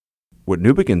What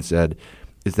Newbegin said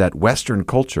is that Western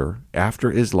culture,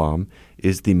 after Islam,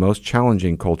 is the most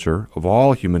challenging culture of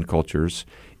all human cultures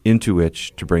into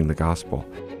which to bring the gospel.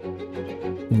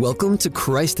 Welcome to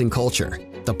Christ and Culture,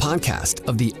 the podcast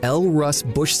of the L. Russ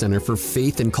Bush Center for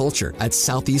Faith and Culture at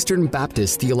Southeastern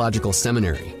Baptist Theological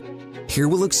Seminary. Here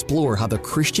we'll explore how the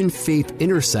Christian faith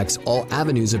intersects all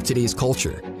avenues of today's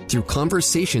culture through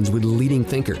conversations with leading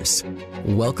thinkers.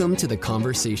 Welcome to The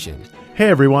Conversation. Hey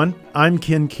everyone, I'm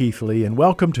Ken Keithley, and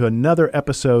welcome to another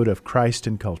episode of Christ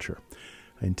and Culture.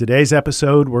 In today's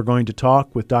episode, we're going to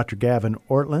talk with Dr. Gavin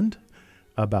Ortlund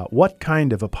about what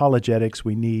kind of apologetics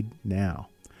we need now.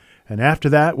 And after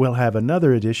that, we'll have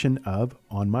another edition of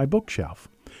On My Bookshelf.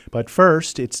 But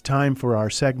first, it's time for our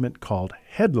segment called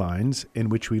Headlines, in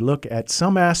which we look at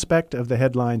some aspect of the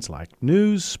headlines like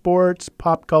news, sports,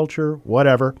 pop culture,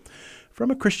 whatever, from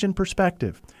a Christian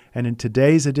perspective. And in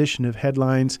today's edition of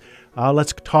Headlines,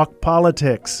 let's talk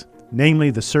politics, namely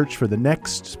the search for the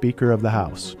next Speaker of the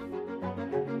House.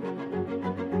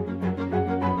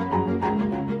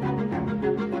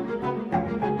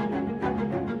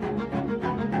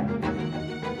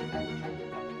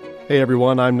 Hey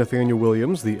everyone, I'm Nathaniel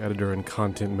Williams, the editor and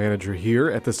content manager here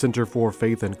at the Center for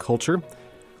Faith and Culture.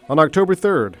 On October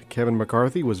 3rd, Kevin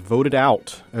McCarthy was voted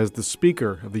out as the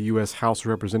Speaker of the U.S. House of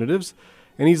Representatives,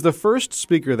 and he's the first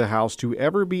Speaker of the House to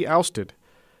ever be ousted.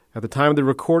 At the time of the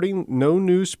recording, no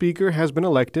new Speaker has been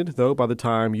elected, though by the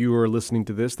time you are listening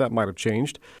to this, that might have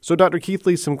changed. So Dr.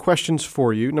 Keithley, some questions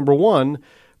for you. Number one,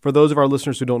 for those of our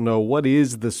listeners who don't know, what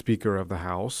is the Speaker of the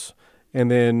House? And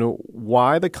then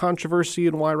why the controversy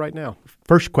and why right now?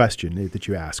 First question that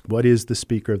you ask, what is the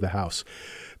Speaker of the House?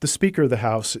 The Speaker of the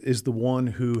House is the one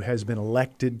who has been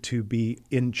elected to be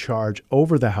in charge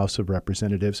over the House of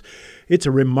Representatives. It's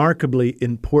a remarkably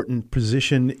important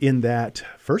position in that,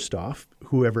 first off,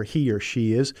 whoever he or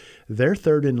she is, they're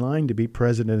third in line to be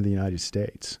President of the United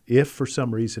States. If, for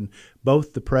some reason,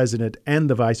 both the President and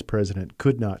the Vice President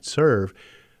could not serve,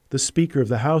 the Speaker of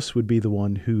the House would be the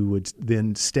one who would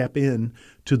then step in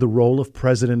to the role of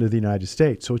President of the United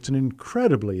States. So it's an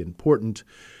incredibly important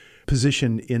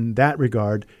position in that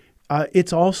regard.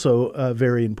 It's also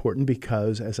very important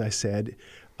because, as I said,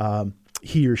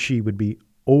 he or she would be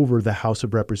over the House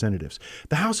of Representatives.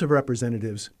 The House of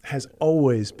Representatives has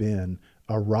always been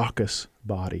a raucous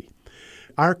body.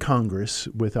 Our Congress,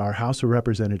 with our House of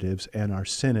Representatives and our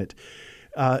Senate,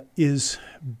 is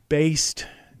based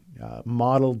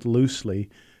modeled loosely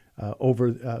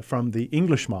from the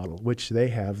English model, which they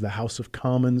have the House of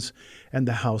Commons and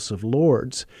the House of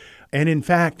Lords. And in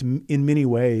fact, in many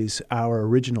ways, our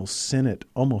original Senate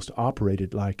almost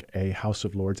operated like a House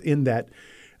of Lords in that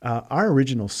our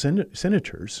original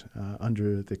senators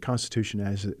under the Constitution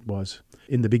as it was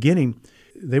in the beginning,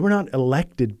 they were not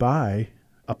elected by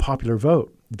a popular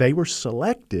vote. They were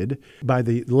selected by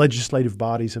the legislative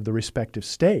bodies of the respective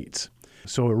states.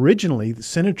 So originally, the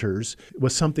senators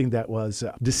was something that was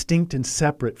distinct and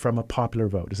separate from a popular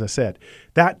vote. As I said,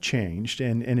 that changed,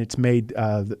 and it's made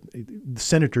the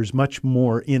senators much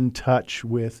more in touch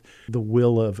with the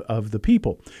will of the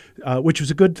people, which was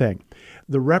a good thing.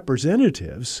 The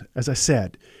representatives, as I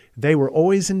said, they were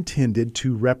always intended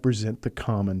to represent the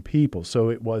common people,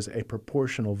 so it was a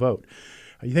proportional vote.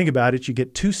 You think about it, you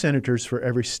get 2 senators for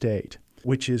every state,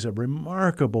 which is a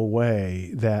remarkable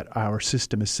way that our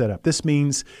system is set up. This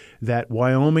means that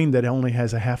Wyoming, that only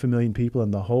has 500,000 people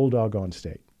in the whole doggone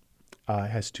state,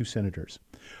 has 2 senators.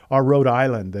 Or Rhode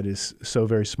Island, that is so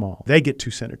very small, they get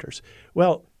 2 senators.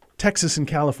 Well, Texas and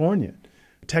California.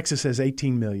 Texas has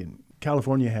 18 million.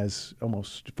 California has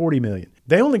almost 40 million.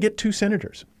 They only get 2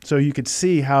 senators. So you could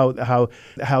see how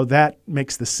that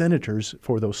makes the senators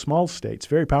for those small states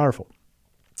very powerful.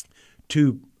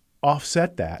 To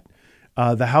offset that,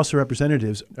 the House of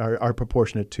Representatives are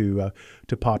proportionate to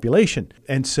population.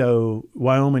 And so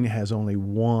Wyoming has only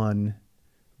 1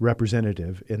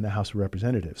 representative in the House of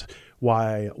Representatives,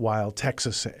 while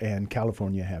Texas and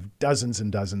California have dozens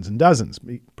and dozens and dozens,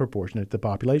 proportionate to the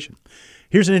population.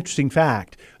 Here's an interesting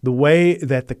fact. The way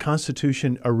that the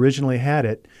Constitution originally had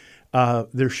it,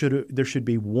 there should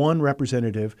be 1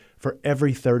 representative for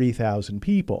every 30,000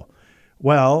 people.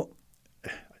 Well,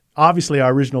 obviously,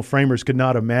 our original framers could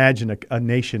not imagine a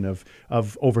nation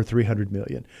of over 300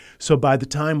 million. So by the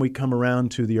time we come around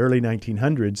to the early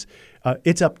 1900s,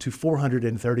 it's up to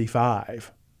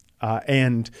 435.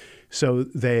 And so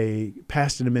they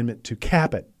passed an amendment to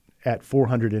cap it at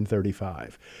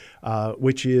 435,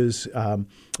 which is a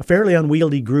fairly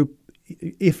unwieldy group.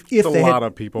 If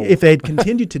they had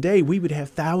continued today, we would have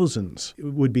thousands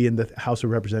would be in the House of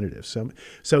Representatives.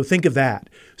 So think of that.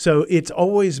 So it's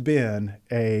always been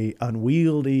a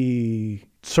unwieldy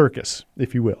circus,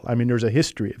 if you will. I mean, there's a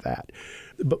history of that.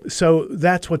 So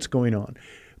that's what's going on.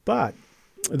 But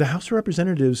the House of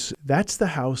Representatives, that's the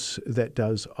House that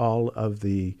does all of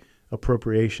the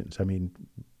appropriations. I mean,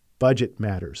 budget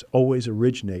matters always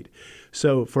originate.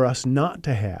 So for us not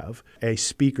to have a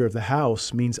Speaker of the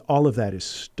House means all of that is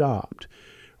stopped.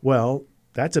 Well,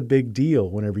 that's a big deal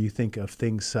whenever you think of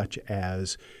things such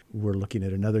as we're looking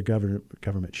at another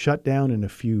government shutdown in a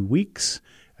few weeks,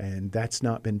 and that's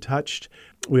not been touched.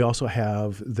 We also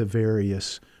have the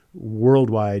various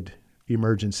worldwide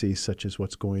emergencies such as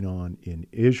what's going on in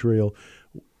Israel,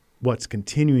 what's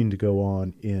continuing to go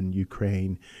on in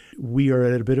Ukraine. We are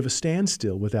at a bit of a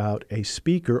standstill without a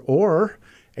speaker or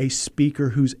a speaker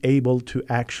who's able to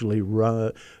actually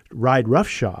ride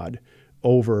roughshod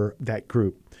over that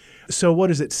group. So what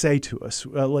does it say to us?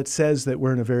 Well, it says that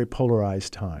we're in a very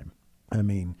polarized time. I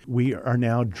mean, we are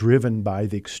now driven by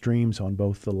the extremes on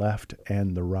both the left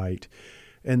and the right.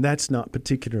 And that's not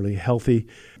particularly healthy.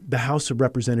 The House of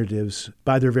Representatives,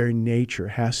 by their very nature,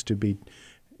 has to be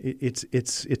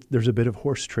there's a bit of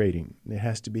horse trading. It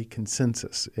has to be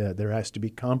consensus. There has to be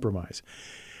compromise.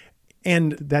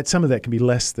 And that some of that can be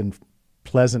less than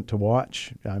pleasant to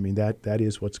watch. I mean, that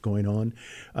is what's going on.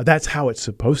 That's how it's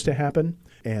supposed to happen.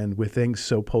 And with things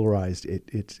so polarized,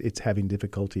 it's having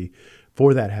difficulty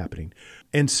for that happening.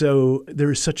 And so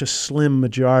there is such a slim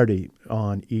majority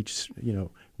on each,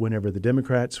 whenever the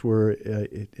Democrats were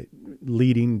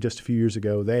leading just a few years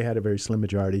ago, they had a very slim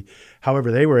majority.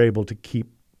 However, they were able to keep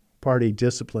party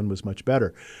discipline was much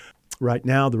better. Right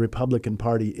now, the Republican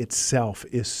Party itself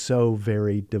is so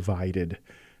very divided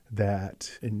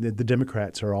that the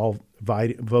Democrats are all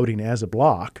voting as a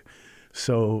bloc.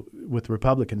 So with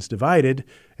Republicans divided,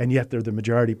 and yet they're the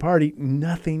majority party,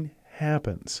 nothing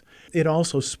happens. It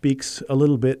also speaks a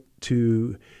little bit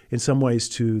in some ways,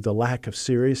 to the lack of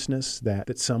seriousness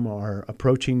that some are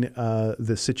approaching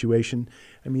the situation.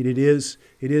 I mean, it is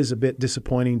a bit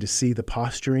disappointing to see the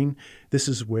posturing. This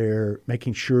is where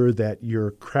making sure that your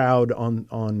crowd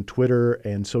on Twitter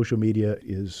and social media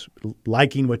is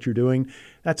liking what you're doing,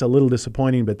 that's a little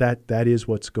disappointing, but that is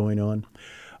what's going on.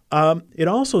 It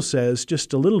also says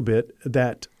just a little bit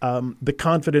that the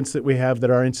confidence that we have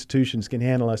that our institutions can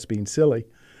handle us being silly,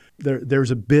 there's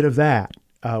a bit of that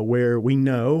where we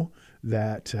know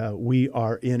that we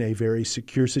are in a very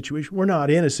secure situation. We're not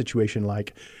in a situation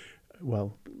like,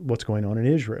 what's going on in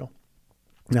Israel.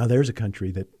 Now, there's a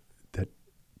country that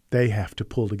they have to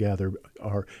pull together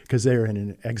because they're in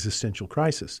an existential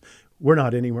crisis. We're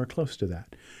not anywhere close to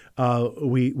that.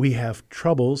 We have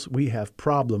troubles, we have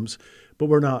problems, but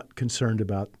we're not concerned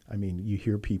about, you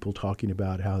hear people talking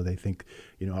about how they think,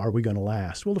 are we going to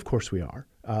last? Well, of course we are.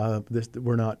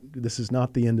 This is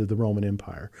not the end of the Roman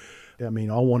Empire.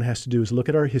 All one has to do is look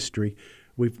at our history.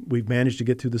 We've managed to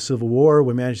get through the Civil War.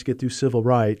 We managed to get through civil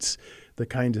rights. The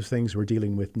kinds of things we're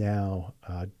dealing with now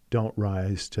don't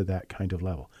rise to that kind of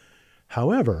level.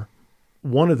 However,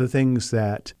 one of the things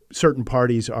that certain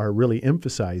parties are really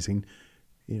emphasizing,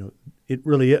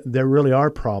 there really are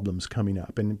problems coming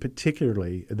up, and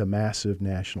particularly the massive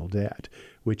national debt,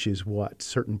 which is what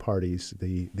certain parties,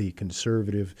 the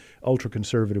conservative,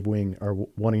 ultra-conservative wing, are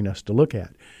wanting us to look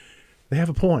at. They have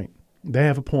a point.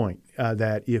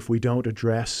 That if we don't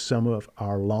address some of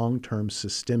our long-term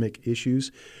systemic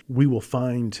issues, we will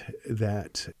find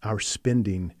that our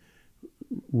spending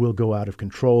will go out of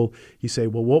control. You say,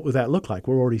 well, what would that look like?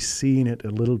 We're already seeing it a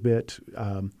little bit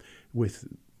with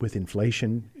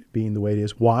inflation being the way it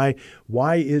is. Why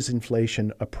is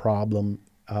inflation a problem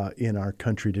in our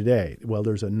country today? Well,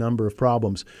 there's a number of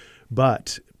problems,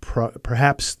 but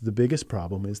perhaps the biggest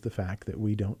problem is the fact that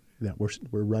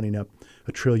we're running up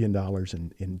 $1 trillion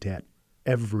in debt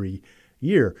every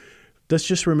year. Let's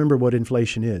just remember what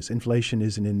inflation is. Inflation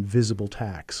is an invisible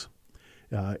tax.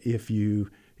 If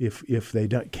they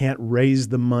can't raise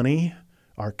the money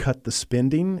or cut the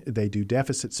spending, they do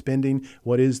deficit spending.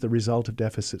 What is the result of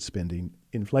deficit spending?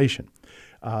 Inflation.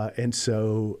 And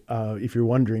so if you're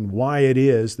wondering why it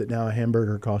is that now a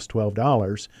hamburger costs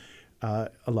 $12, a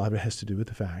lot of it has to do with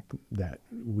the fact that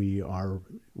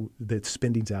that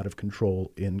spending's out of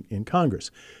control in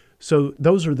Congress. So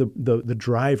those are the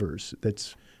drivers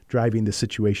that's driving the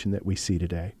situation that we see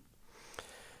today.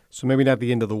 So maybe not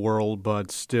the end of the world,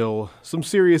 but still some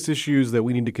serious issues that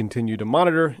we need to continue to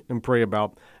monitor and pray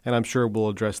about. And I'm sure we'll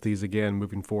address these again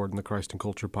moving forward in the Christ and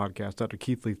Culture podcast. Dr.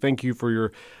 Keithley, thank you for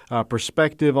your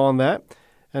perspective on that.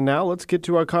 And now let's get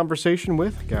to our conversation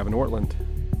with Gavin Ortlund.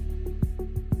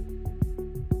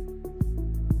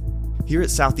 Here at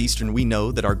Southeastern, we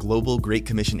know that our global Great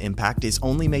Commission impact is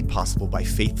only made possible by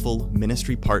faithful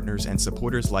ministry partners and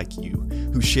supporters like you,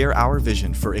 who share our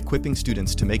vision for equipping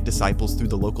students to make disciples through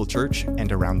the local church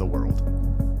and around the world.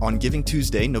 On Giving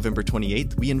Tuesday, November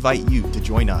 28th, we invite you to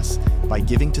join us by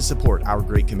giving to support our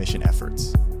Great Commission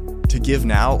efforts. To give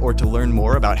now or to learn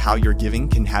more about how your giving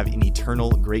can have an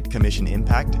eternal Great Commission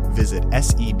impact, visit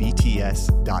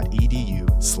sebts.edu/give.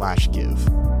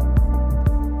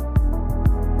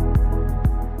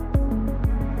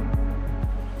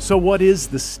 So what is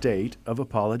the state of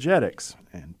apologetics?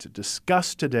 And to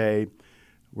discuss today,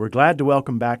 we're glad to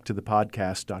welcome back to the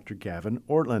podcast Dr. Gavin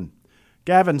Ortlund.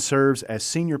 Gavin serves as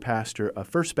senior pastor of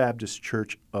First Baptist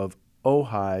Church of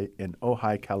Ojai in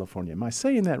Ojai, California. Am I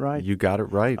saying that right? You got it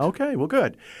right. Okay, well,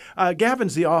 good.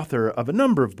 Gavin's the author of a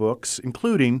number of books,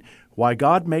 including Why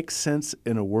God Makes Sense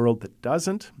in a World That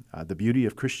Doesn't, The Beauty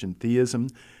of Christian Theism,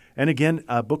 and again,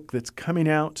 a book that's coming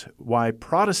out, Why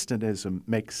Protestantism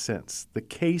Makes Sense, The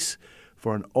Case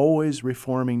for an Always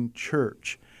Reforming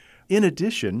Church. In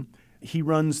addition, he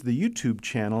runs the YouTube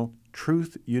channel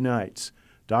Truth Unites.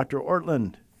 Dr.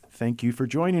 Ortlund, thank you for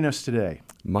joining us today.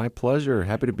 My pleasure.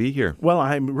 Happy to be here. Well,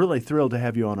 I'm really thrilled to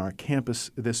have you on our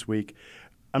campus this week.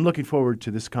 I'm looking forward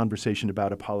to this conversation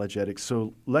about apologetics.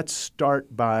 So let's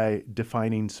start by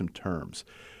defining some terms.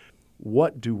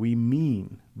 What do we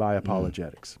mean by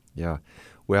apologetics? Yeah.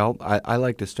 Well, I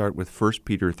like to start with 1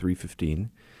 Peter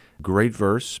 3:15. Great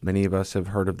verse. Many of us have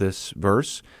heard of this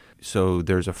verse. So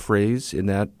there's a phrase in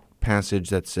that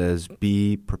passage that says,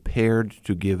 be prepared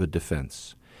to give a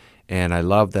defense. And I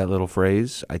love that little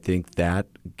phrase. I think that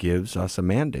gives us a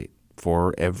mandate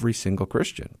for every single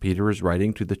Christian. Peter is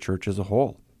writing to the church as a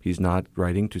whole. He's not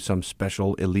writing to some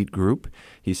special elite group.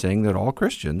 He's saying that all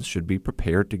Christians should be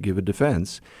prepared to give a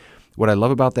defense. What I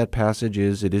love about that passage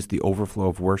is it is the overflow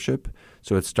of worship.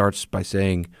 So it starts by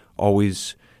saying,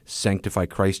 always sanctify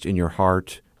Christ in your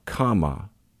heart, comma,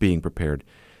 being prepared.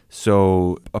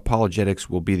 So apologetics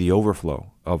will be the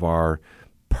overflow of our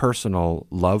personal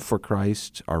love for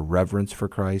Christ, our reverence for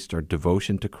Christ, our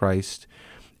devotion to Christ.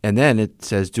 And then it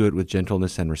says do it with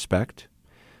gentleness and respect.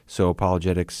 So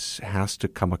apologetics has to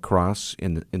come across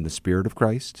in the spirit of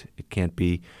Christ. It can't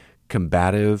be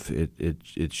combative.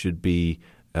 It should be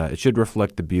it should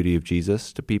reflect the beauty of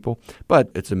Jesus to people.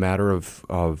 But it's a matter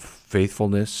of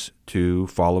faithfulness to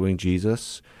following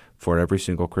Jesus for every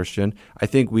single Christian. I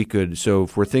think we could, so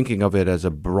if we're thinking of it as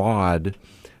a broad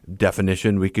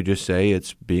definition, we could just say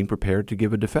it's being prepared to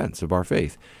give a defense of our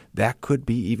faith. That could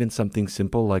be even something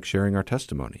simple like sharing our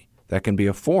testimony. That can be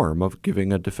a form of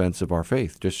giving a defense of our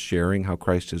faith, just sharing how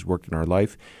Christ has worked in our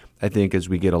life. I think as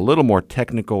we get a little more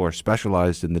technical or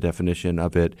specialized in the definition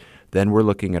of it, then we're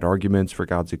looking at arguments for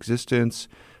God's existence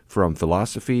from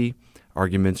philosophy,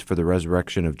 arguments for the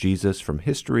resurrection of Jesus from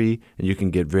history, and you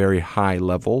can get very high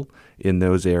level in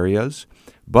those areas.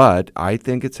 But I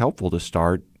think it's helpful to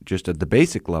start just at the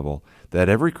basic level that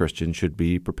every Christian should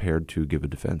be prepared to give a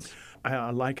defense.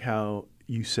 I like how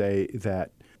you say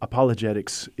that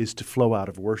apologetics is to flow out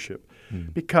of worship,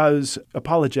 because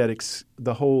apologetics,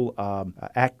 the whole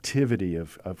activity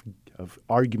of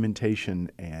argumentation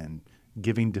and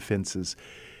giving defenses,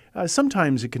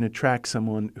 sometimes it can attract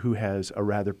someone who has a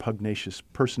rather pugnacious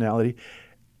personality.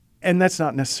 And that's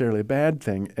not necessarily a bad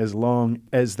thing as long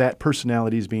as that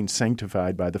personality is being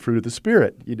sanctified by the fruit of the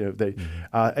Spirit.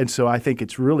 And so I think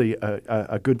it's really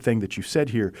a good thing that you said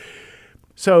here.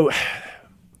 So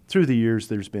through the years,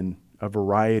 there's been a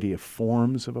variety of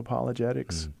forms of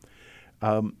apologetics.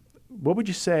 What would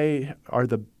you say are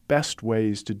the best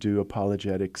ways to do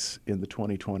apologetics in the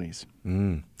 2020s?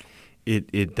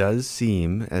 It does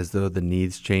seem as though the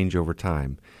needs change over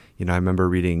time. I remember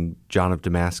reading John of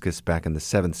Damascus back in the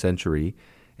 7th century,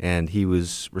 and he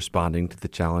was responding to the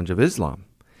challenge of Islam.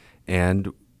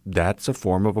 And that's a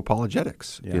form of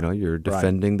apologetics. Yeah. You're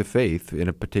defending the faith in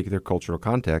a particular cultural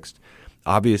context.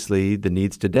 Obviously, the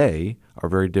needs today are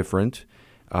very different.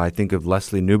 I think of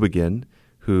Leslie Newbegin,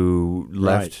 who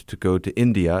left to go to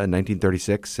India in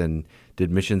 1936 and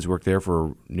did missions work there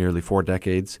for nearly 4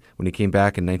 decades. When he came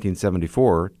back in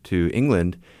 1974 to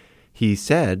England, he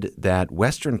said that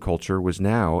Western culture was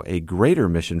now a greater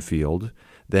mission field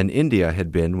than India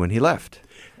had been when he left.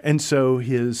 And so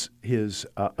his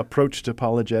approach to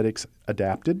apologetics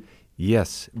adapted?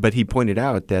 Yes, but he pointed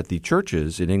out that the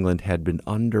churches in England had been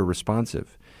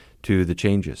under-responsive to the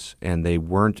changes, and they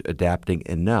weren't adapting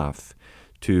enough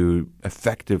to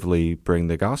effectively bring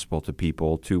the gospel to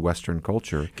people, to Western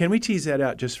culture. Can we tease that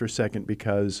out just for a second?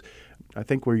 Because I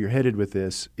think where you're headed with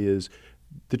this is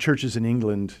the churches in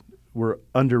England were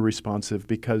under-responsive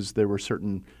because there were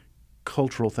certain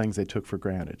cultural things they took for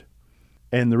granted.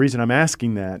 And the reason I'm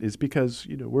asking that is because,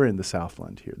 we're in the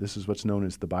Southland here. This is what's known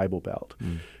as the Bible Belt.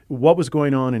 What was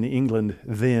going on in England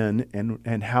then,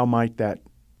 and how might that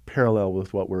parallel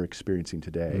with what we're experiencing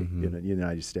today in the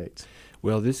United States?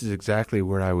 Well, this is exactly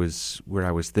where I was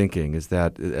thinking, is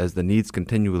that as the needs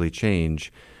continually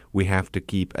change, we have to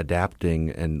keep adapting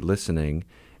and listening,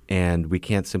 and we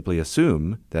can't simply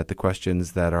assume that the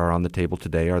questions that are on the table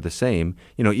today are the same,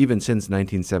 even since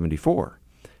 1974.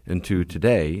 And to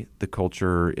today, the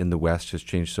culture in the West has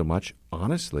changed so much.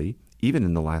 Honestly, even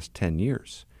in the last 10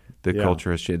 years, the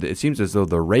culture has changed. It seems as though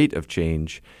the rate of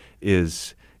change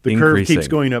is the increasing. Curve keeps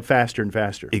going up faster and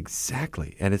faster.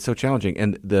 Exactly. And it's so challenging.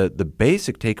 And the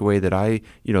basic takeaway that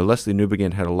Leslie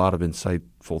Newbegin had a lot of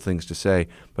insightful things to say,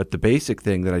 but the basic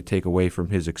thing that I take away from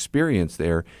his experience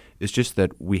there is just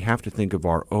that we have to think of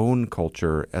our own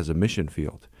culture as a mission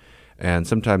field. And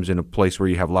sometimes in a place where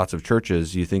you have lots of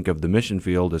churches, you think of the mission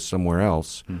field as somewhere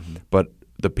else. But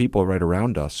the people right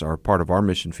around us are part of our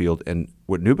mission field. And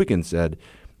what Newbegin said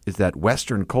is that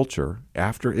Western culture,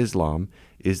 after Islam,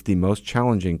 is the most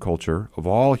challenging culture of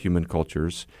all human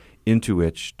cultures into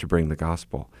which to bring the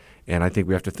gospel. And I think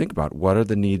we have to think about what are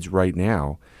the needs right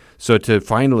now. So to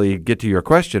finally get to your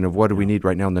question of what do we need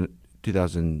right now in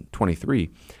 2023,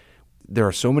 there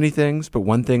are so many things, but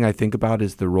one thing I think about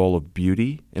is the role of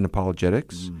beauty in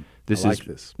apologetics. This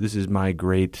is my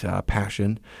great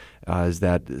passion, is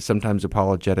that sometimes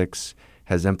apologetics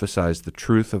has emphasized the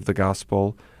truth of the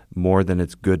gospel more than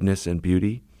its goodness and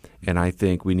beauty. And I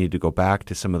think we need to go back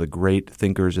to some of the great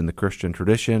thinkers in the Christian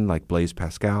tradition, like Blaise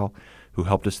Pascal, who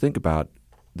helped us think about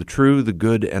the true, the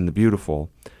good, and the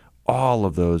beautiful. All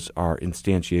of those are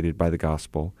instantiated by the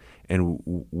gospel, and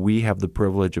we have the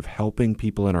privilege of helping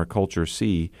people in our culture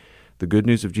see the good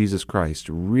news of Jesus Christ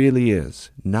really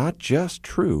is not just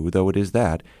true, though it is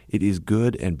that. It is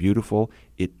good and beautiful.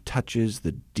 It touches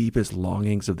the deepest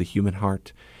longings of the human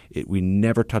heart. We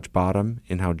never touch bottom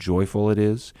in how joyful it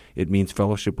is. It means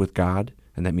fellowship with God,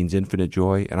 and that means infinite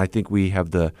joy. And I think we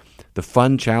have the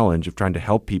fun challenge of trying to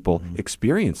help people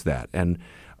experience that and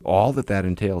all that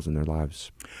entails in their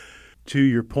lives. To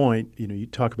your point, you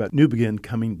talk about Newbegin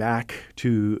coming back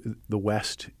to the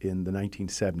West in the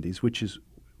 1970s, which is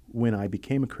when I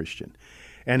became a Christian.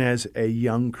 And as a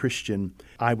young Christian,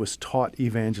 I was taught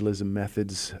evangelism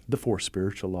methods, the 4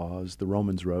 spiritual laws, the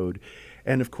Romans Road.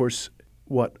 And of course,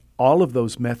 what all of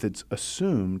those methods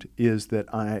assumed is that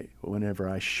whenever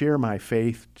I share my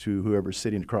faith to whoever's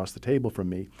sitting across the table from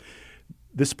me,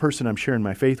 this person I'm sharing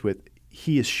my faith with,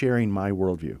 he is sharing my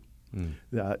worldview.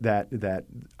 That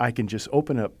I can just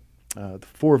open up the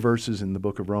 4 verses in the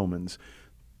book of Romans,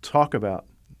 talk about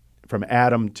from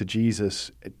Adam to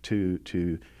Jesus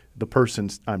to the person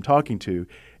I'm talking to,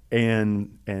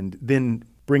 and then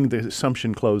bring the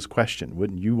assumption closed question.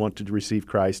 Wouldn't you want to receive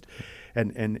Christ?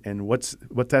 And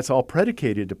what that's all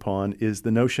predicated upon is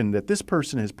the notion that this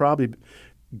person has probably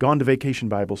gone to Vacation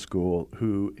Bible School,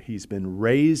 who he's been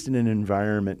raised in an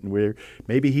environment where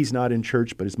maybe he's not in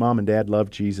church, but his mom and dad love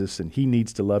Jesus, and he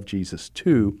needs to love Jesus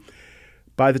too.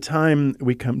 By the time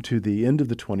we come to the end of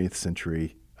the 20th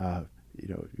century,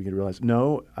 you can realize,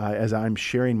 as I'm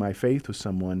sharing my faith with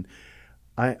someone,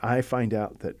 I find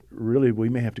out that really we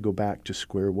may have to go back to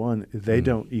square one. They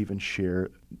don't even share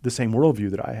the same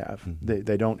worldview that I have.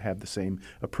 They don't have the same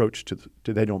approach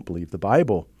they don't believe the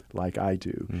Bible like I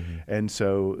do. And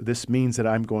so this means that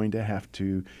I'm going to have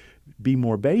to be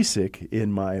more basic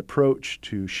in my approach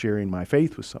to sharing my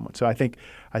faith with someone. So I think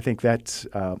that's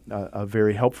a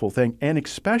very helpful thing. And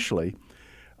especially,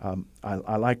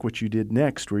 I like what you did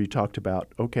next, where you talked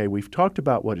about, okay, we've talked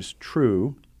about what is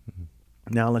true.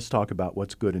 Now let's talk about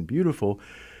what's good and beautiful,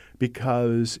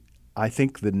 because I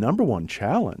think the number one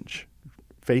challenge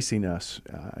facing us,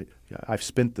 I've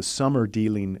spent the summer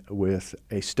dealing with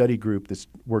a study group that's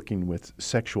working with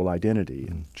sexual identity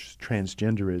and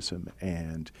transgenderism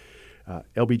and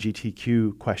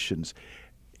LGBTQ questions.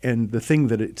 And the thing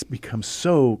that it's become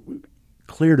so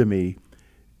clear to me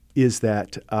is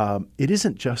that it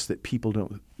isn't just that people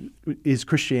don't, is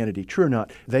Christianity true or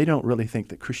not? They don't really think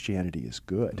that Christianity is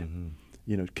good.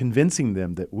 Convincing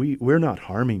them that we're not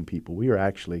harming people. We are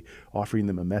actually offering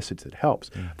them a message that helps.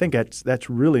 I think that's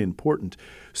really important.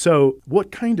 So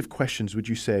what kind of questions would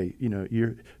you say,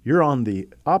 you're on the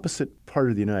opposite part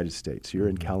of the United States. You're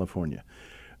in California.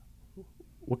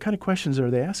 What kind of questions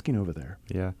are they asking over there?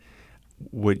 Yeah.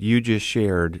 What you just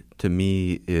shared to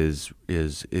me is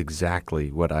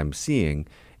exactly what I'm seeing.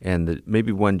 And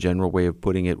maybe one general way of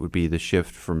putting it would be the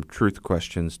shift from truth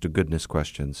questions to goodness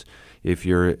questions. If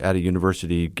you're at a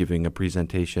university giving a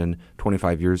presentation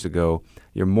 25 years ago,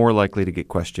 you're more likely to get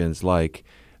questions like,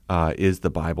 Is the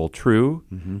Bible true?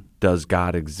 Mm-hmm. Does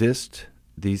God exist?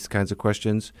 These kinds of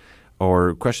questions.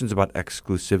 Or questions about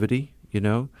exclusivity,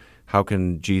 How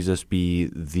can Jesus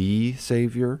be the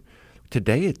Savior?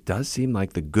 Today it does seem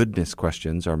like the goodness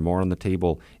questions are more on the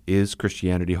table. Is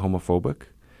Christianity homophobic?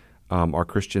 Are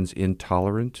Christians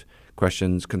intolerant?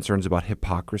 Concerns about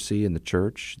hypocrisy in the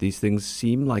church. These things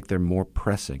seem like they're more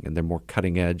pressing and they're more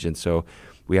cutting edge. And so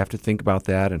we have to think about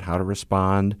that and how to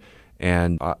respond.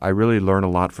 And I really learn a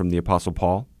lot from the Apostle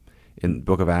Paul in the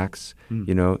book of Acts,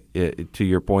 to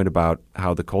your point about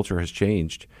how the culture has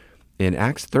changed. In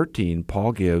Acts 13,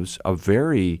 Paul gives a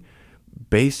very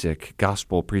basic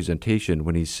gospel presentation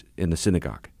when he's in the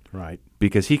synagogue. Right.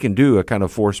 Because he can do a kind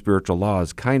of four spiritual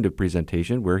laws kind of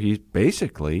presentation where he's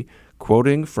basically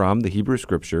quoting from the Hebrew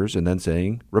Scriptures and then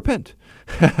saying, repent.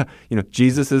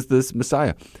 Jesus is this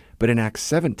Messiah. But in Acts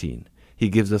 17, he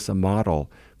gives us a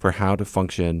model for how to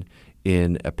function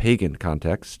in a pagan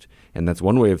context. And that's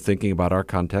one way of thinking about our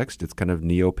context. It's kind of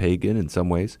neo-pagan in some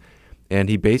ways. And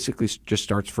he basically just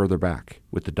starts further back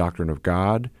with the doctrine of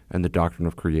God and the doctrine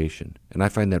of creation. And I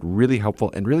find that really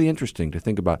helpful and really interesting to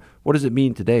think about what does it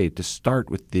mean today to start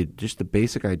with just the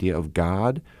basic idea of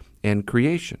God and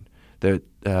creation, the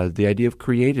idea of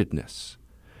createdness.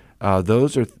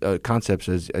 Those are concepts,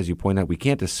 as you point out, we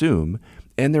can't assume,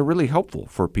 and they're really helpful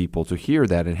for people to hear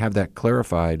that and have that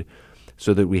clarified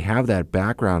so that we have that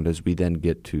background as we then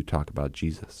get to talk about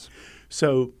Jesus.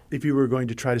 So if you were going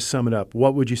to try to sum it up,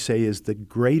 what would you say is the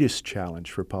greatest challenge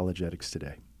for apologetics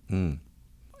today?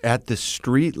 At the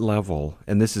street level,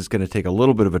 and this is going to take a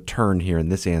little bit of a turn here in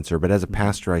this answer, but as a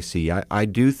pastor I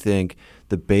do think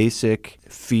the basic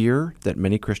fear that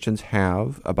many Christians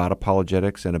have about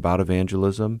apologetics and about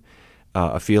evangelism,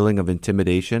 a feeling of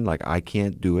intimidation, like I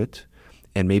can't do it,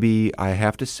 and maybe I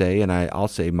have to say, and I'll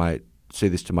say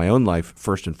this to my own life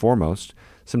first and foremost,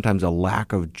 sometimes a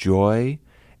lack of joy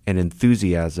and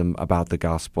enthusiasm about the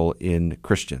gospel in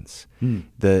Christians.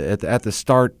 At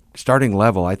the starting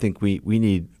level, I think we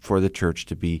need for the church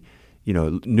to be,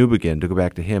 Newbegin, to go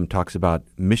back to him, talks about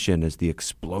mission as the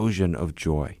explosion of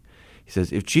joy. He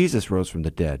says, if Jesus rose from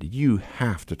the dead, you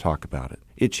have to talk about it.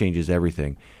 It changes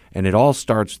everything. And it all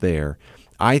starts there.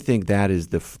 I think that is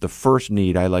the first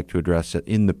need I like to address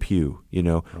in the pew.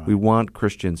 Right. We want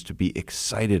Christians to be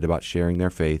excited about sharing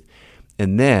their faith.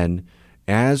 And then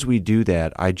as we do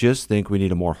that, I just think we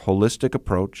need a more holistic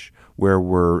approach where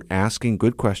we're asking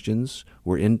good questions,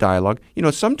 we're in dialogue.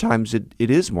 Sometimes it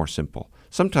is more simple.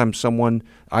 Sometimes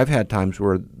I've had times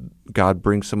where God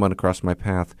brings someone across my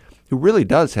path who really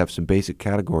does have some basic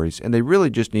categories, and they really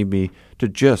just need me to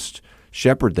just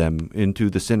shepherd them into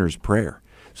the sinner's prayer.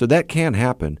 So that can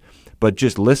happen, but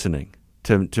just listening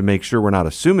to make sure we're not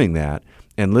assuming that,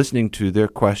 and listening to their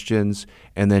questions,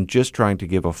 and then just trying to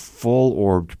give a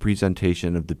full-orbed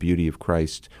presentation of the beauty of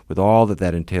Christ with all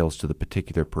that entails to the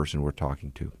particular person we're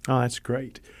talking to. Oh, that's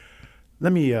great.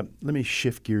 Let me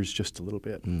shift gears just a little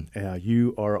bit.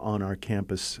 You are on our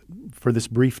campus for this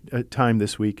brief time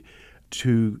this week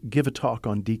to give a talk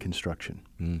on deconstruction.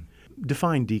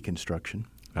 Define deconstruction.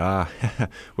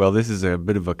 Well, this is a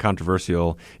bit of a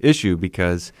controversial issue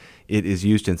because it is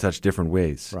used in such different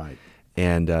ways. Right.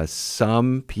 And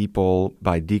some people,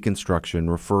 by deconstruction,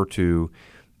 refer to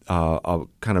a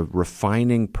kind of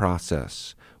refining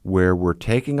process where we're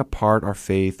taking apart our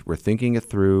faith, we're thinking it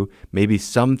through, maybe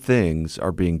some things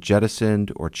are being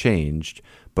jettisoned or changed,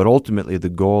 but ultimately the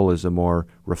goal is a more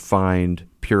refined,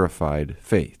 purified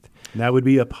faith. And that would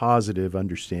be a positive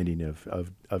understanding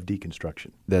of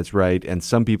deconstruction. That's right. And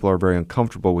some people are very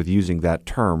uncomfortable with using that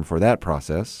term for that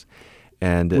process.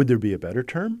 And would there be a better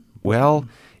term? Well,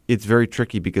 it's very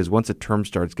tricky because once a term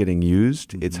starts getting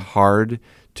used, it's hard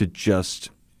to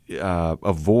just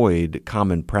avoid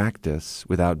common practice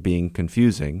without being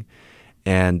confusing.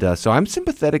 And so I'm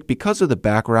sympathetic because of the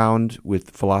background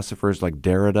with philosophers like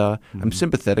Derrida. I'm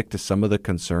sympathetic to some of the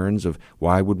concerns of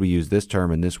why would we use this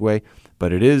term in this way,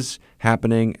 but it is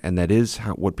happening, and that is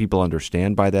what people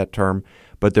understand by that term.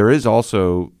 But there's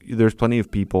plenty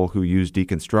of people who use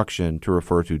deconstruction to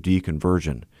refer to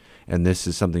deconversion. And this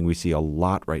is something we see a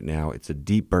lot right now. It's a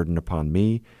deep burden upon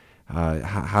me.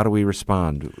 How do we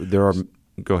respond?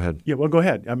 Go ahead. Yeah, well, go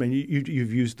ahead. I mean,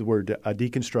 you've used the word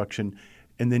deconstruction,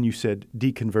 and then you said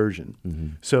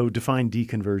deconversion. So define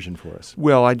deconversion for us.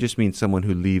 Well, I just mean someone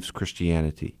who leaves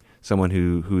Christianity, someone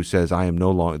who says, I am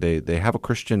no longer, they have a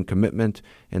Christian commitment,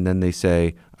 and then they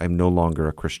say, I'm no longer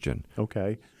a Christian.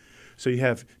 Okay. So you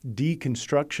have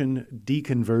deconstruction,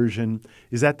 deconversion.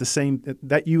 Is that the same?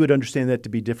 That you would understand that to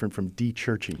be different from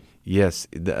de-churching? Yes.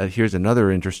 Here's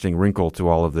another interesting wrinkle to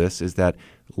all of this is that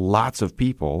lots of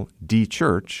people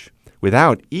de-church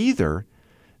without either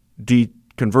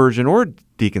deconversion or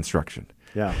deconstruction.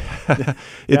 Yeah.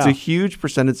 It's Yeah. a huge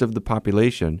percentage of the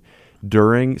population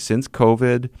since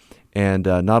COVID, and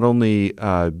not only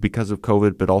because of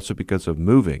COVID, but also because of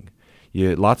moving.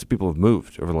 Lots of people have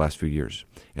moved over the last few years.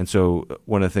 And so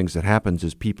one of the things that happens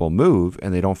is people move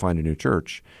and they don't find a new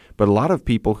church. But a lot of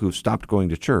people who've stopped going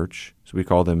to church, so we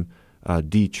call them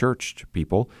de-churched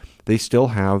people, they still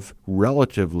have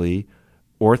relatively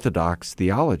orthodox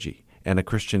theology and a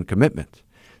Christian commitment.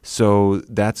 So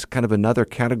that's kind of another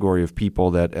category of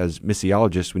people that as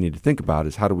missiologists we need to think about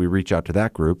is how do we reach out to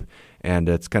that group? And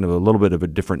it's kind of a little bit of a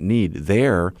different need.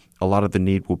 There, a lot of the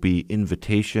need will be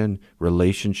invitation,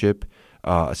 relationship,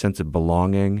 a sense of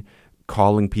belonging,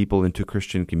 calling people into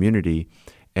Christian community.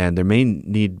 And there may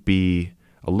need be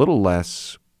a little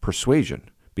less persuasion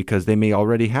because they may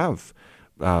already have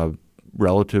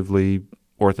relatively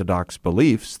orthodox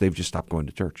beliefs. They've just stopped going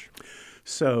to church.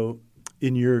 So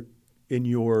in your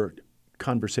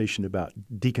conversation about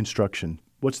deconstruction,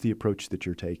 what's the approach that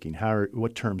you're taking?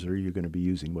 What terms are you going to be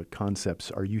using? What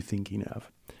concepts are you thinking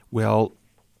of? Well,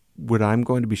 what I'm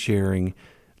going to be sharing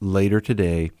later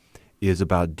today is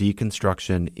about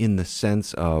deconstruction in the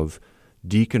sense of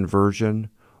deconversion,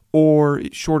 or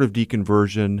short of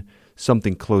deconversion,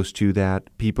 something close to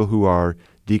that, people who are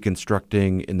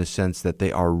deconstructing in the sense that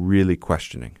they are really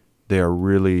questioning. They are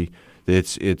really,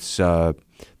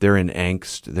 they're in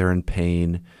angst, they're in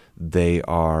pain, they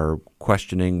are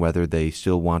questioning whether they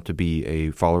still want to be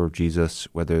a follower of Jesus,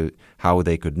 how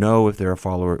they could know if they're a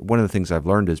follower. One of the things I've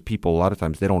learned is people, a lot of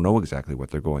times, they don't know exactly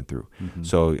what they're going through. Mm-hmm.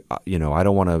 So, I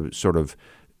don't want to sort of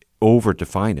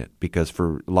over-define it because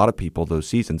for a lot of people, those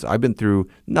seasons, I've been through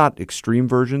not extreme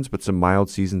versions, but some mild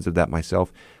seasons of that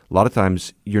myself. A lot of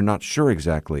times, you're not sure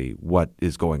exactly what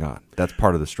is going on. That's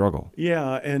part of the struggle.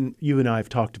 Yeah, and you and I have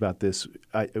talked about this.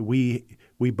 We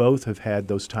both have had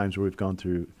those times where we've gone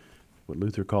through what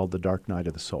Luther called the dark night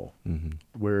of the soul, mm-hmm.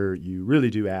 where you really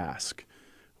do ask,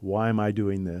 why am I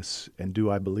doing this? And do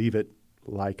I believe it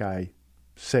like I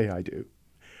say I do?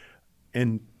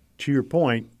 And to your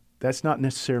point, that's not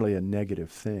necessarily a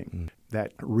negative thing. Mm.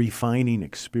 That refining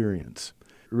experience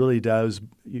really does,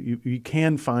 you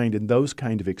can find in those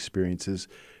kind of experiences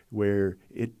where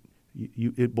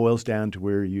it boils down to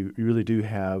where you really do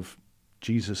have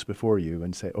Jesus before you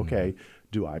and say, okay,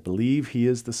 do I believe he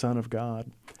is the Son of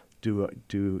God?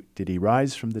 Did he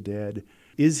rise from the dead?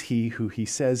 Is he who he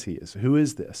says he is? Who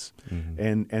is this?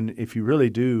 Mm-hmm. And if you really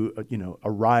do,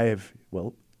 arrive,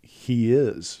 well, he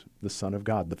is the Son of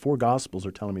God. The four Gospels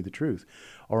are telling me the truth.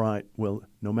 All right, well,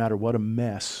 no matter what a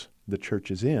mess the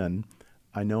church is in,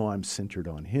 I know I'm centered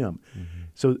on him.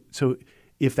 Mm-hmm. So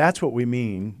if that's what we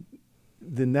mean,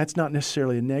 then that's not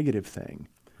necessarily a negative thing.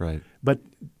 Right. But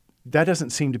that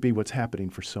doesn't seem to be what's happening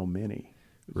for so many.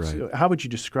 Right. So how would you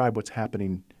describe what's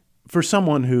happening for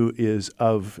someone who is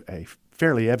of a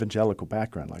fairly evangelical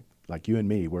background, like you and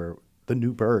me, where the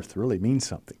new birth really means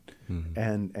something,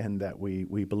 mm-hmm. and that we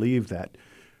believe that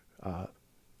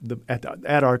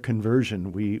at our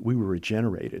conversion we were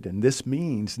regenerated, and this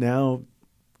means now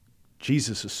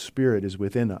Jesus' Spirit is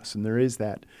within us, and there is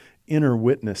that inner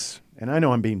witness. And I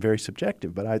know I'm being very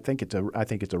subjective, but I think it's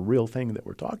a real thing that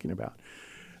we're talking about.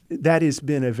 That has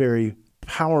been a very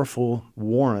powerful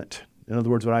warrant. In other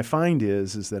words, what I find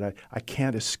is that I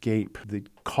can't escape the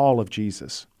call of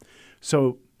Jesus.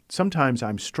 So sometimes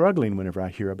I'm struggling whenever I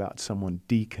hear about someone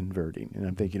deconverting, and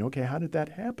I'm thinking, okay, how did that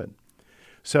happen?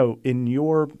 So in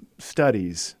your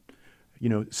studies,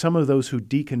 some of those who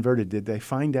deconverted, did they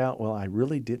find out, well, I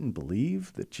really didn't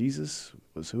believe that Jesus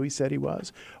was who he said he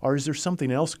was? Or is there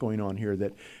something else going on here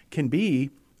that can be,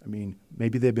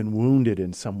 maybe they've been wounded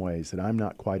in some ways that I'm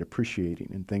not quite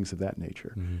appreciating and things of that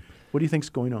nature. Mm-hmm. What do you think's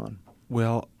going on?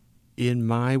 Well, in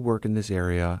my work in this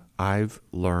area, I've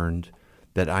learned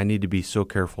that I need to be so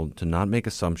careful to not make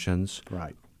assumptions,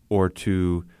 right, or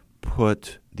to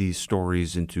put these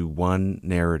stories into one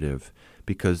narrative,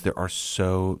 because there are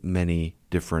so many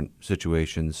different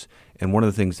situations. And one of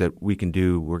the things that we can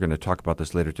do, we're going to talk about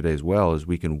this later today as well, is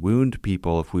we can wound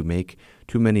people if we make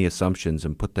too many assumptions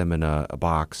and put them in a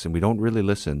box and we don't really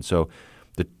listen. So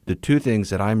the two things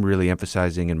that I'm really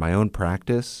emphasizing in my own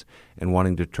practice and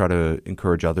wanting to try to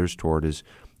encourage others toward is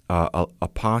a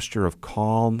posture of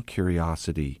calm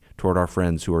curiosity toward our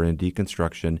friends who are in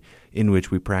deconstruction, in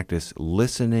which we practice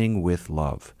listening with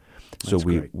love. So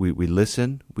we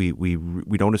listen.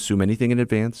 We don't assume anything in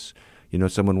advance.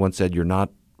 Someone once said, "You're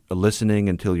not listening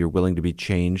until you're willing to be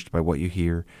changed by what you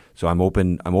hear." So I'm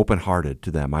open-hearted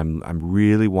to them. I'm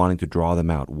really wanting to draw them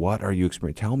out. What are you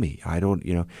experiencing? Tell me. I don't,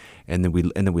 and then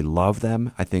we love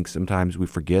them. I think sometimes we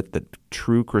forget that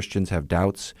true Christians have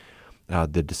doubts.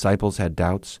 The disciples had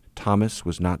doubts. Thomas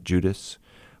was not Judas.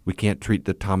 We can't treat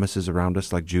the Thomases around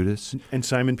us like Judas. And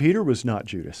Simon Peter was not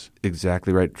Judas.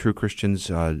 Exactly right. True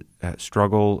Christians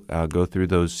struggle, go through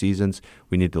those seasons.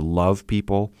 We need to love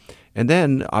people. And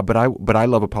then, but I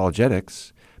love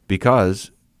apologetics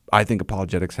because I think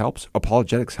apologetics helps.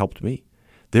 Apologetics helped me.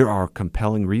 There are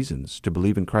compelling reasons to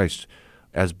believe in Christ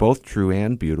as both true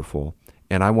and beautiful,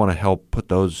 and I want to help put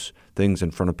those things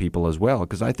in front of people as well,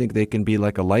 because I think they can be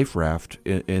like a life raft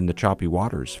in the choppy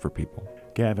waters for people.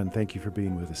 Gavin, thank you for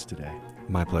being with us today.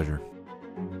 My pleasure.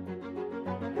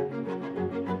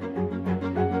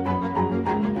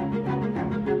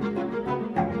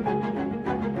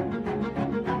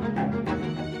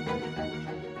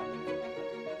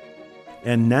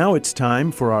 And now it's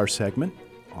time for our segment,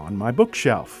 On My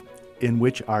Bookshelf, in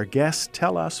which our guests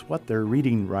tell us what they're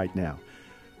reading right now.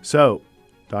 So,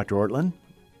 Dr. Ortlund,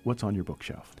 what's on your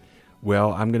bookshelf?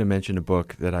 Well, I'm going to mention a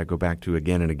book that I go back to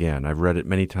again and again. I've read it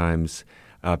many times.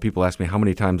 People ask me how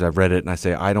many times I've read it, and I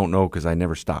say, I don't know because I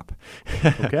never stop.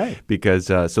 Okay. Because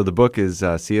so the book is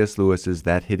C.S. Lewis's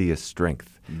That Hideous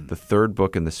Strength, the third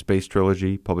book in the Space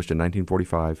Trilogy, published in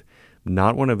 1945.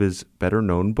 Not one of his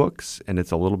better-known books, and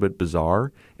it's a little bit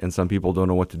bizarre, and some people don't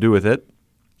know what to do with it.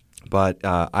 But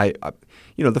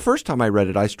the first time I read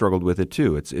it, I struggled with it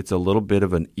too. It's a little bit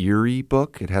of an eerie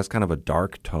book. It has kind of a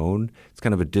dark tone. It's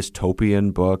kind of a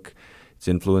dystopian book. It's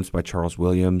influenced by Charles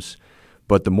Williams.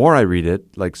 But the more I read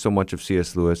it, like so much of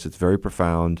C.S. Lewis, it's very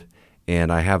profound,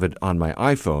 and I have it on my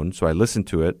iPhone, so I listen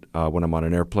to it when I'm on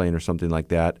an airplane or something like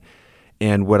that.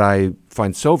 And what I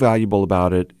find so valuable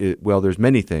about it, there's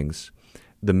many things.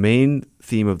 The main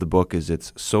theme of the book is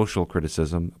its social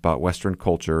criticism about Western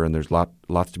culture, and there's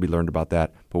lots to be learned about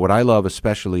that. But what I love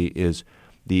especially is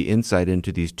the insight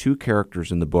into these two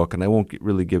characters in the book, and I won't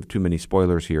really give too many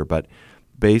spoilers here, but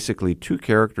basically two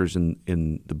characters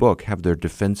in the book have their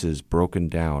defenses broken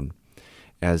down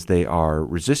as they are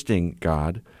resisting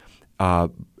God,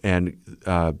 and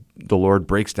the Lord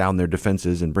breaks down their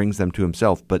defenses and brings them to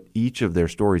himself. But each of their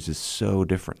stories is so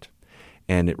different.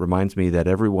 And it reminds me that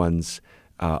everyone's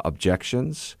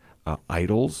objections,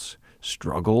 idols,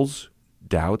 struggles,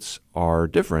 doubts are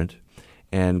different,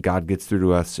 and God gets through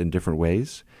to us in different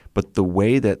ways. But the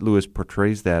way that Lewis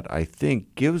portrays that, I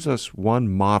think, gives us one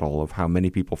model of how many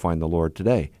people find the Lord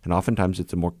today. And oftentimes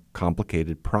it's a more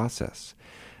complicated process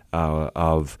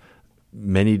of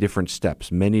many different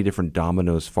steps, many different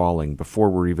dominoes falling before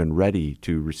we're even ready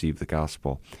to receive the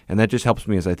gospel. And that just helps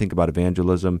me as I think about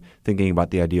evangelism, thinking about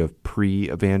the idea of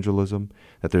pre-evangelism,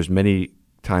 that there's many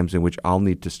times in which I'll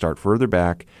need to start further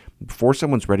back. Before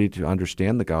someone's ready to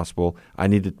understand the gospel, I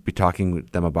need to be talking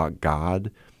with them about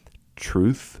God,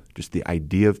 truth, just the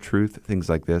idea of truth, things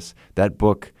like this. That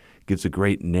book gives a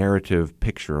great narrative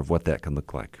picture of what that can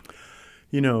look like.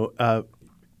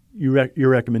 Your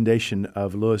recommendation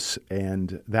of Lewis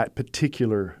and that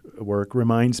particular work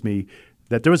reminds me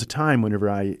that there was a time whenever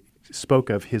I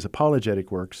spoke of his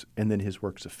apologetic works and then his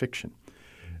works of fiction.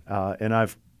 And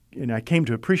I came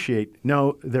to appreciate,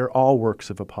 no, they're all works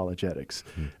of apologetics.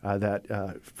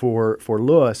 That for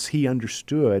Lewis, he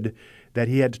understood that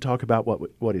he had to talk about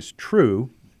what is true,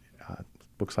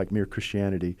 books like Mere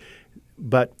Christianity,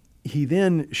 but he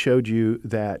then showed you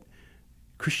that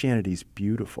Christianity is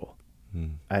beautiful.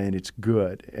 And it's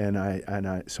good,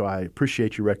 so I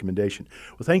appreciate your recommendation.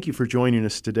 Well, thank you for joining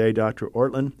us today, Dr.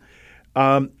 Ortlund.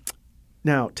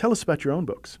 Now, tell us about your own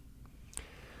books.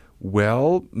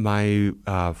 Well,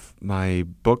 my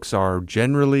books are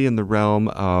generally in the realm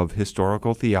of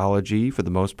historical theology for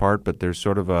the most part, but there's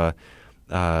sort of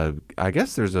I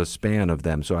guess there's a span of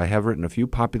them. So I have written a few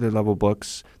popular level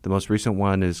books. The most recent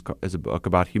one is a book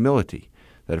about humility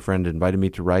that a friend invited me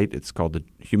to write. It's called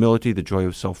Humility, the Joy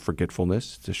of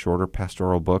Self-Forgetfulness. It's a shorter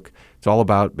pastoral book. It's all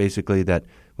about basically that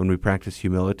when we practice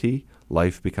humility,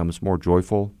 life becomes more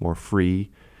joyful, more free,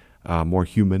 more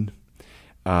human.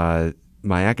 My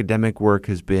academic work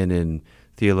has been in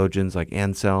theologians like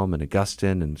Anselm and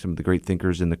Augustine and some of the great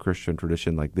thinkers in the Christian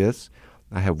tradition like this.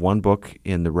 I have one book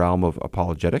in the realm of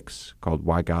apologetics called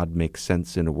Why God Makes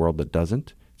Sense in a World That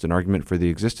Doesn't. It's an argument for the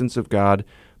existence of God,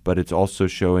 but it's also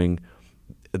showing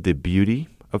the beauty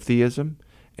of theism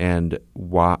and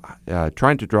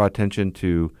trying to draw attention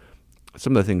to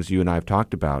some of the things you and I have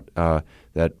talked about,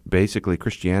 that basically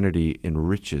Christianity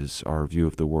enriches our view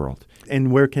of the world.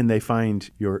 And where can they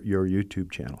find your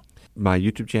YouTube channel? My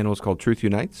YouTube channel is called Truth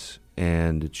Unites,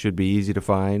 and it should be easy to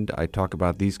find. I talk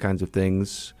about these kinds of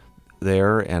things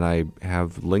there, and I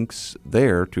have links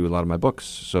there to a lot of my books,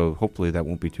 so hopefully that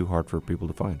won't be too hard for people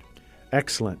to find.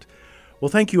 Excellent. Well,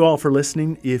 thank you all for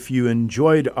listening. If you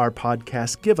enjoyed our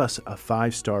podcast, give us a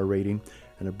 5-star rating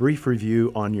and a brief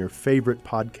review on your favorite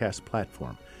podcast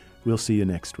platform. We'll see you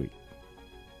next week.